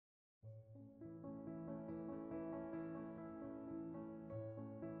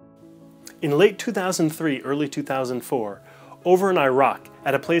In late 2003, early 2004, over in Iraq,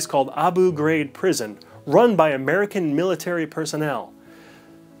 at a place called Abu Ghraib prison, run by American military personnel,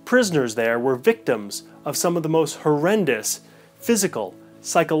 prisoners there were victims of some of the most horrendous physical,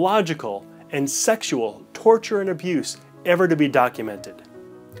 psychological, and sexual torture and abuse ever to be documented.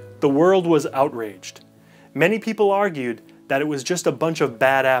 The world was outraged. Many people argued that it was just a bunch of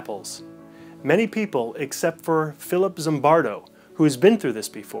bad apples. Many people, except for Philip Zimbardo, who has been through this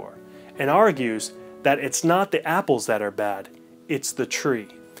before, and argues that it's not the apples that are bad, it's the tree,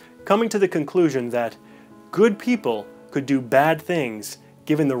 coming to the conclusion that good people could do bad things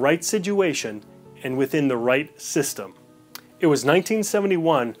given the right situation and within the right system. It was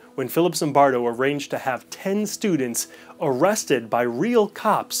 1971 when Philip Zimbardo arranged to have 10 students arrested by real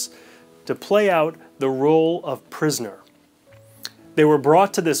cops to play out the role of prisoner. They were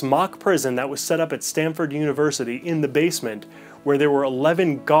brought to this mock prison that was set up at Stanford University in the basement, where there were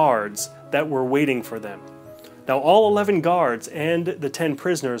 11 guards that were waiting for them. Now, all 11 guards and the 10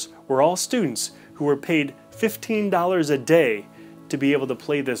 prisoners were all students who were paid $15 a day to be able to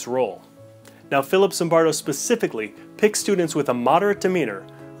play this role. Now, Philip Zimbardo specifically picked students with a moderate demeanor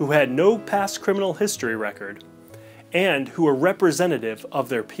who had no past criminal history record and who were representative of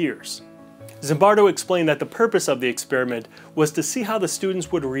their peers. Zimbardo explained that the purpose of the experiment was to see how the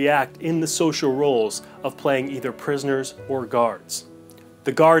students would react in the social roles of playing either prisoners or guards.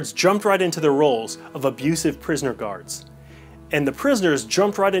 The guards jumped right into the roles of abusive prisoner guards, and the prisoners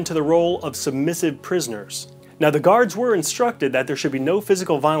jumped right into the role of submissive prisoners. Now, the guards were instructed that there should be no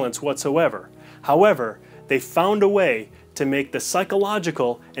physical violence whatsoever. However, they found a way to make the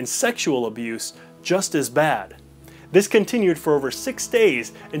psychological and sexual abuse just as bad. This continued for over 6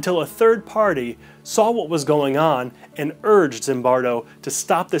 days until a third party saw what was going on and urged Zimbardo to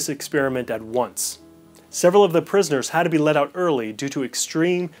stop this experiment at once. Several of the prisoners had to be let out early due to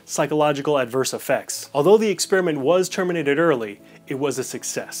extreme psychological adverse effects. Although the experiment was terminated early, it was a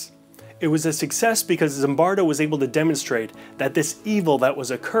success. It was a success because Zimbardo was able to demonstrate that this evil that was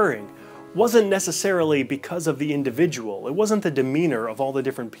occurring wasn't necessarily because of the individual. It wasn't the demeanor of all the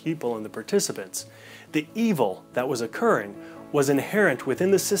different people and the participants. The evil that was occurring was inherent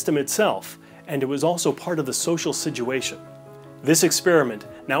within the system itself, and it was also part of the social situation. This experiment,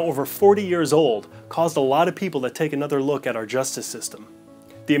 now over 40 years old, caused a lot of people to take another look at our justice system.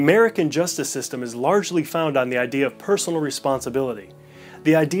 The American justice system is largely found on the idea of personal responsibility,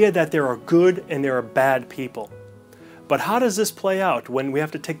 the idea that there are good and there are bad people. But how does this play out when we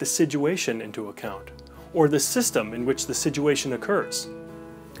have to take the situation into account, or the system in which the situation occurs?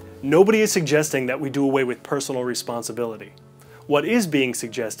 Nobody is suggesting that we do away with personal responsibility. What is being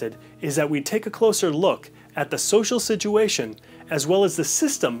suggested is that we take a closer look at the social situation as well as the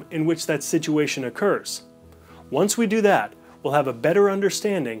system in which that situation occurs. Once we do that, we'll have a better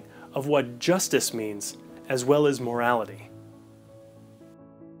understanding of what justice means as well as morality.